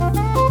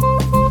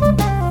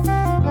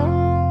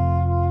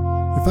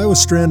I was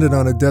stranded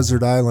on a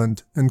desert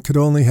island and could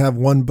only have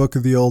one book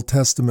of the Old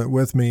Testament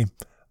with me,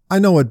 I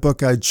know what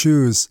book I'd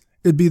choose.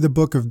 It'd be the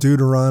book of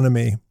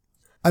Deuteronomy.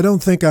 I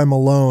don't think I'm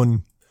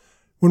alone.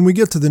 When we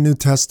get to the New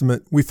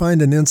Testament, we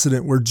find an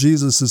incident where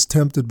Jesus is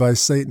tempted by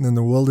Satan in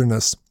the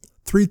wilderness.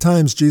 3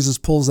 times Jesus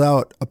pulls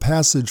out a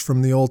passage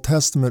from the Old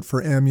Testament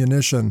for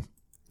ammunition.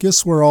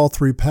 Guess where all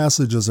 3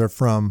 passages are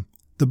from?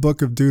 The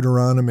book of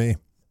Deuteronomy.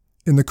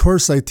 In the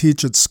course I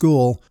teach at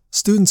school,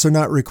 students are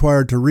not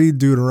required to read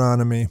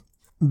Deuteronomy.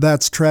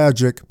 That's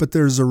tragic, but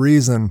there's a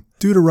reason.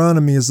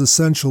 Deuteronomy is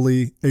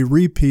essentially a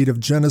repeat of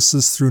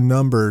Genesis through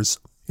Numbers.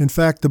 In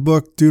fact, the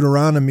book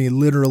Deuteronomy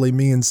literally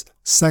means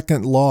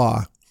second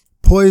law.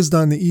 Poised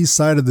on the east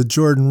side of the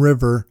Jordan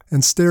River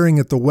and staring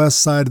at the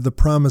west side of the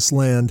Promised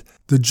Land,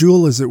 the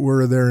jewel as it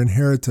were of their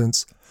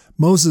inheritance,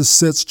 Moses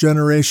sits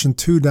generation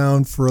 2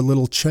 down for a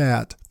little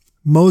chat.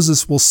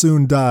 Moses will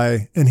soon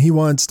die, and he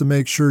wants to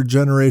make sure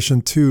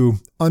generation 2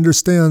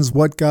 understands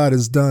what God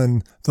has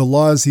done, the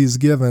laws he's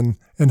given,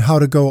 and how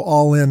to go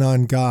all in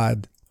on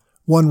God.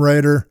 One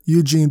writer,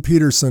 Eugene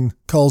Peterson,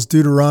 calls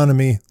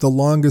Deuteronomy the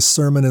longest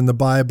sermon in the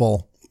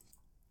Bible.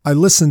 I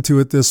listened to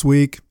it this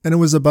week, and it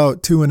was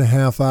about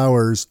 2.5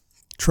 hours.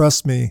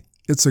 Trust me,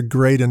 it's a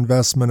great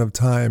investment of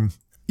time.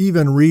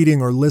 Even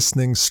reading or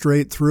listening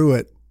straight through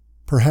it.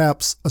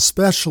 Perhaps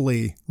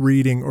especially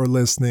reading or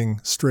listening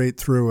straight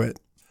through it.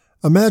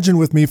 Imagine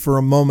with me for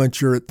a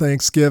moment you're at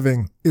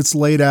Thanksgiving. It's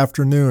late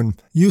afternoon.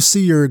 You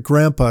see your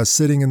grandpa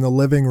sitting in the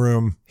living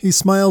room. He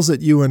smiles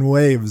at you and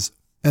waves.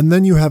 And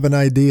then you have an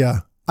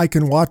idea. I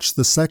can watch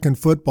the second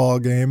football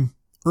game,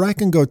 or I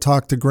can go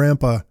talk to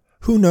Grandpa.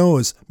 Who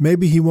knows,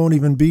 maybe he won't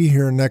even be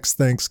here next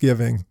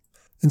Thanksgiving.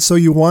 And so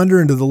you wander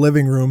into the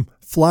living room,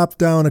 flop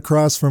down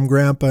across from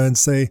Grandpa and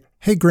say,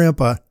 "Hey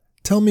Grandpa,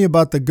 tell me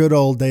about the good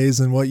old days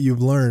and what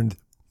you've learned."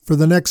 For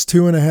the next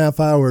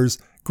 2.5 hours,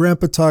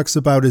 Grandpa talks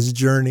about his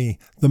journey,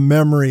 the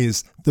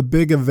memories, the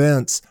big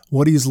events,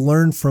 what he's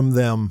learned from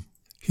them.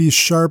 He's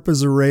sharp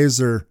as a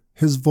razor.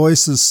 His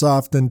voice is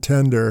soft and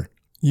tender.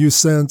 You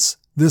sense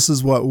this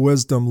is what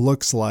wisdom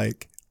looks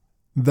like.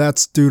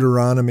 That's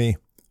Deuteronomy.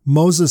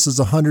 Moses is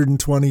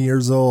 120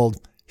 years old.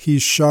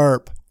 He's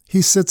sharp.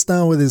 He sits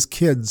down with his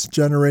kids,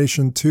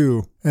 generation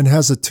 2, and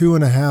has a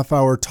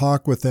 2.5-hour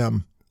talk with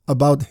them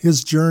about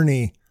his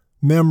journey,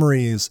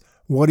 memories,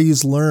 what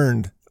he's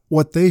learned,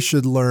 what they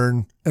should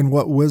learn, and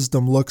what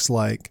wisdom looks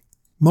like.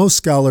 Most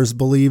scholars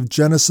believe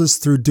Genesis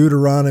through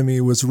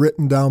Deuteronomy was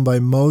written down by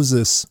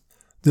Moses,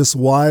 this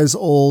wise,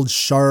 old,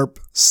 sharp,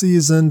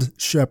 seasoned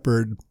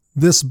shepherd.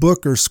 This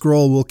book or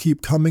scroll will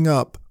keep coming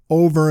up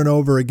over and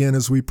over again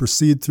as we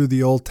proceed through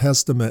the Old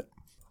Testament.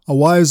 A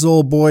wise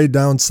old boy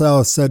down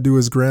south said to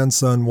his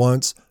grandson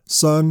once,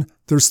 "Son,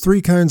 there's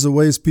 3 kinds of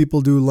ways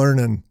people do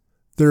learning.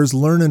 There's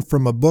learning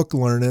from a book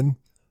learning,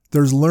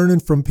 there's learning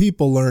from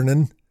people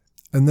learning,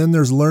 and then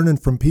there's learning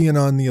from peeing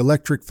on the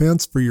electric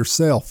fence for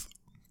yourself."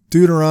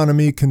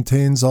 Deuteronomy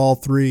contains all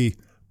 3.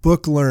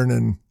 Book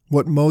learning,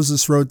 what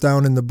Moses wrote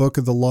down in the book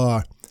of the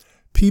law.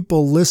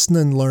 People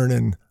listening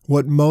learning,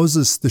 what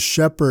Moses, the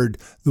shepherd,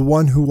 the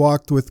one who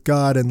walked with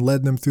God and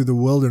led them through the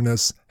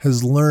wilderness,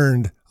 has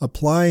learned,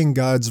 applying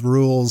God's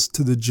rules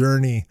to the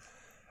journey.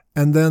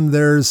 And then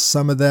there's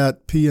some of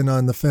that peeing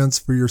on the fence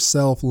for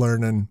yourself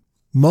learning.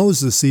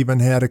 Moses even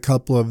had a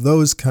couple of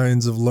those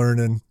kinds of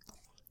learning.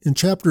 In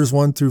chapters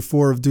 1 through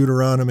 4 of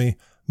Deuteronomy,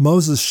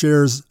 Moses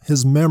shares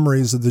his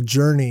memories of the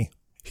journey.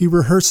 He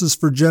rehearses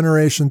for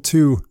generation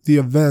 2 the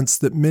events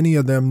that many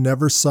of them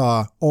never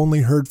saw,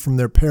 only heard from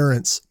their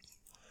parents.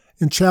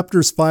 In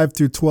chapters 5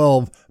 through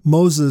 12,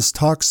 Moses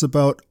talks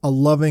about a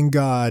loving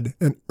God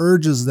and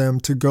urges them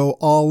to go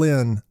all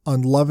in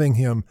on loving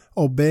him,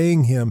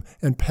 obeying him,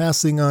 and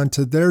passing on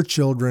to their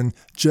children,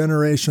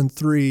 generation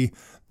 3,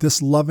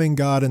 this loving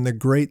God and the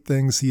great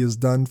things he has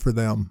done for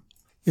them.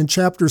 In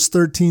chapters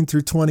 13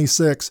 through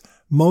 26,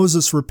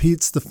 Moses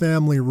repeats the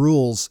family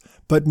rules,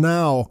 but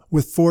now,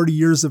 with 40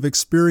 years of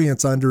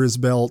experience under his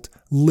belt,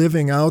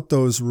 living out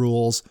those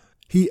rules,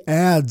 he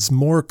adds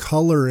more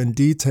color and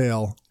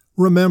detail.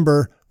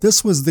 Remember,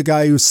 this was the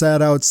guy who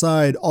sat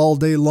outside all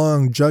day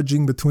long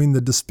judging between the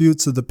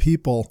disputes of the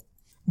people.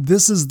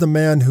 This is the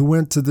man who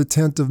went to the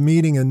tent of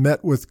meeting and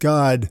met with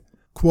God,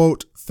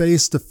 quote,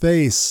 face to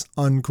face,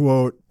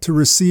 unquote, to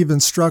receive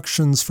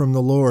instructions from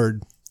the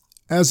Lord.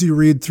 As you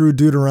read through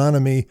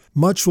Deuteronomy,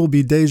 much will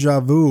be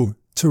déjà vu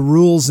to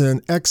rules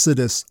in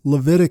Exodus,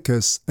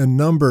 Leviticus, and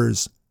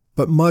Numbers,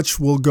 but much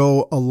will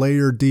go a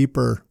layer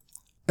deeper.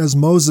 As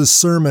Moses'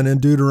 sermon in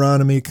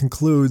Deuteronomy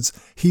concludes,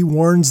 he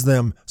warns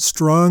them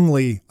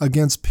strongly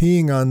against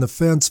peeing on the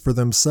fence for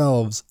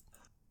themselves.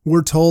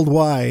 We're told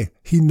why.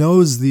 He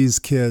knows these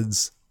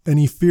kids, and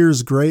he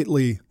fears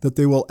greatly that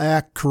they will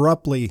act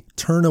corruptly,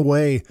 turn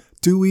away,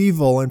 do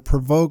evil, and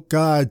provoke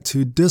God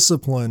to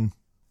discipline.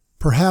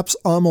 Perhaps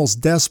almost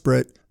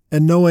desperate,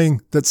 and knowing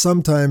that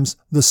sometimes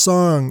the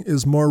song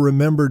is more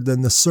remembered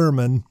than the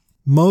sermon,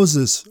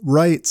 Moses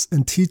writes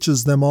and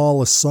teaches them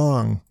all a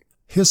song.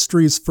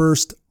 History's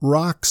first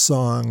rock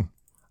song.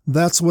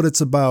 That's what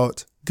it's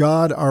about.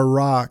 God our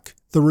rock,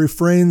 The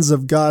refrains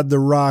of God the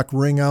Rock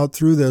ring out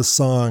through this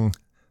song.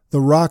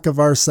 The rock of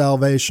our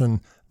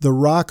salvation, the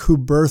rock who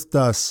birthed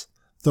us,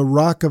 the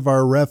rock of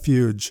our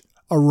refuge,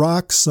 a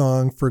rock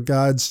song for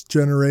God's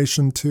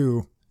generation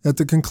too. At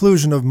the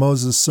conclusion of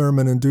Moses'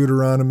 sermon in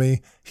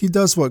Deuteronomy, he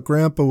does what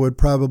Grandpa would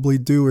probably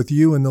do with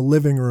you in the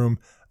living room,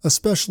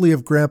 especially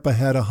if Grandpa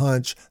had a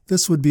hunch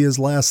this would be his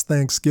last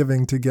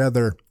Thanksgiving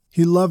together.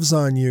 He loves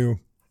on you.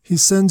 He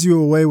sends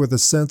you away with a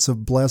sense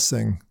of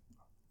blessing.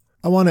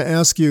 I want to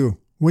ask you,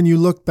 when you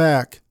look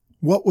back,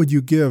 what would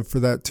you give for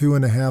that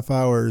 2.5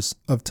 hours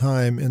of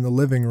time in the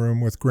living room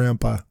with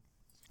Grandpa?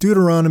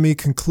 Deuteronomy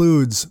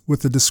concludes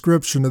with a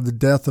description of the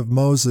death of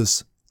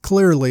Moses.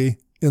 Clearly,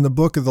 in the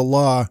book of the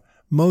law,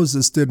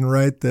 Moses didn't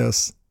write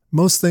this.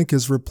 Most think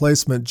his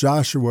replacement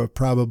Joshua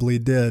probably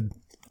did.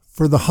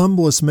 For the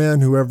humblest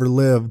man who ever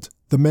lived,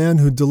 the man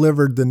who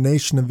delivered the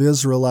nation of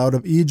Israel out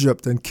of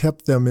Egypt and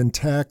kept them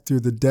intact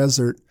through the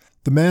desert,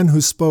 the man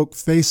who spoke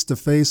face to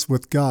face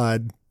with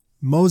God,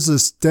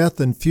 Moses' death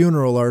and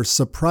funeral are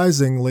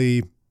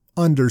surprisingly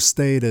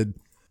understated.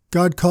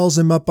 God calls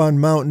him up on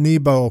Mount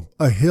Nebo,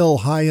 a hill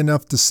high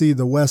enough to see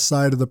the west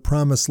side of the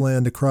Promised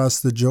Land across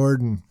the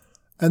Jordan.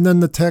 And then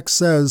the text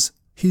says,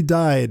 he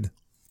died.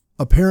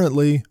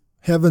 Apparently,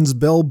 heaven's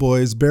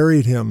bellboys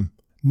buried him.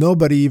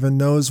 Nobody even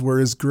knows where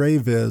his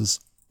grave is.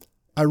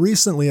 I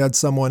recently had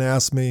someone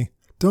ask me,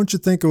 don't you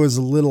think it was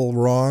a little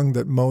wrong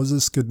that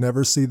Moses could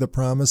never see the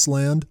Promised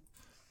Land?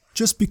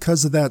 Just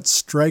because of that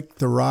strike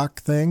the rock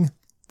thing?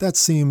 That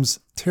seems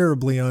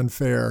terribly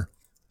unfair.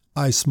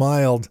 I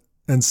smiled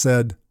and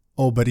said,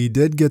 oh, but he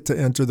did get to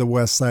enter the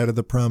west side of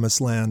the Promised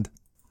Land.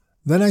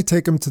 Then I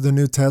take him to the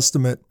New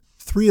Testament.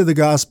 3 of the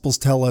Gospels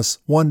tell us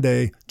one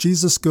day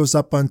Jesus goes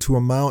up onto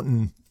a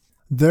mountain.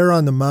 There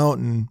on the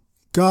mountain,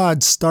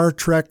 God Star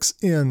Treks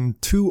in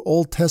 2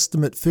 Old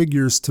Testament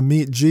figures to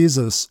meet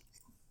Jesus.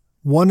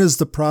 One is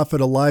the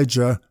prophet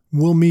Elijah.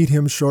 We'll meet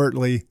him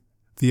shortly.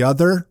 The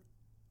other?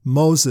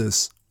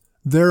 Moses.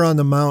 There on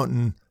the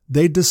mountain,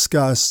 they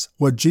discuss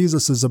what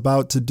Jesus is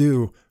about to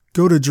do,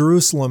 go to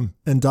Jerusalem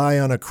and die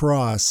on a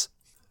cross.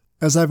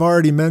 As I've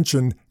already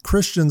mentioned,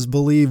 Christians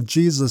believe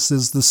Jesus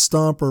is the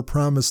stomper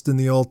promised in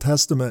the Old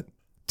Testament.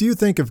 Do you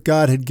think if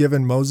God had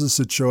given Moses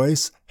a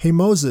choice, hey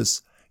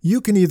Moses,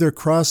 you can either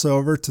cross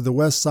over to the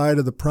west side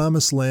of the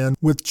Promised Land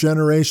with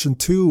Generation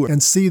 2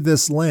 and see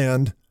this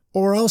land,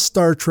 or I'll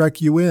Star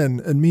Trek you in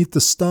and meet the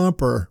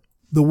stomper,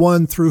 the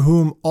one through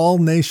whom all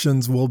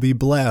nations will be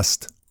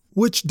blessed.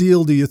 Which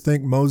deal do you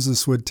think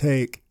Moses would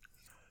take?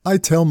 I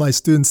tell my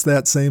students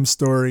that same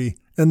story,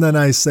 and then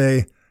I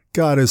say,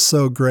 God is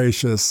so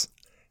gracious.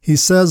 He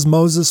says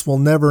Moses will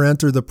never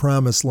enter the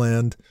Promised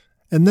Land,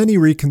 and then he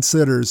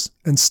reconsiders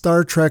and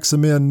Star Treks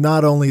him in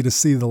not only to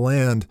see the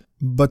land,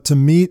 but to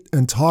meet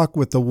and talk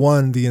with the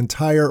one the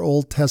entire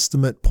Old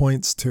Testament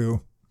points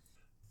to.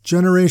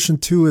 Generation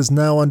 2 is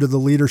now under the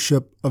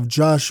leadership of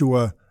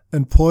Joshua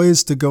and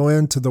poised to go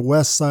into the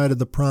west side of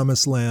the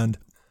Promised Land.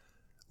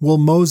 Will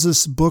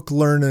Moses' book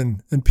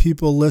learning and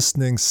people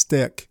listening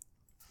stick?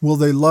 Will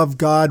they love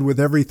God with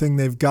everything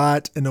they've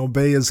got and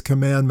obey his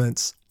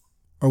commandments?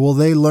 Or will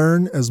they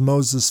learn, as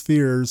Moses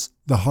fears,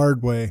 the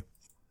hard way?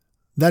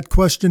 That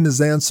question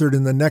is answered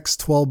in the next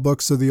 12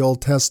 books of the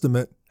Old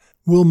Testament.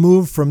 We'll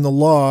move from the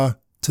law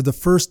to the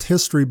first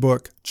history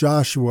book,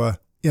 Joshua,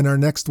 in our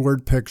next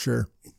word picture.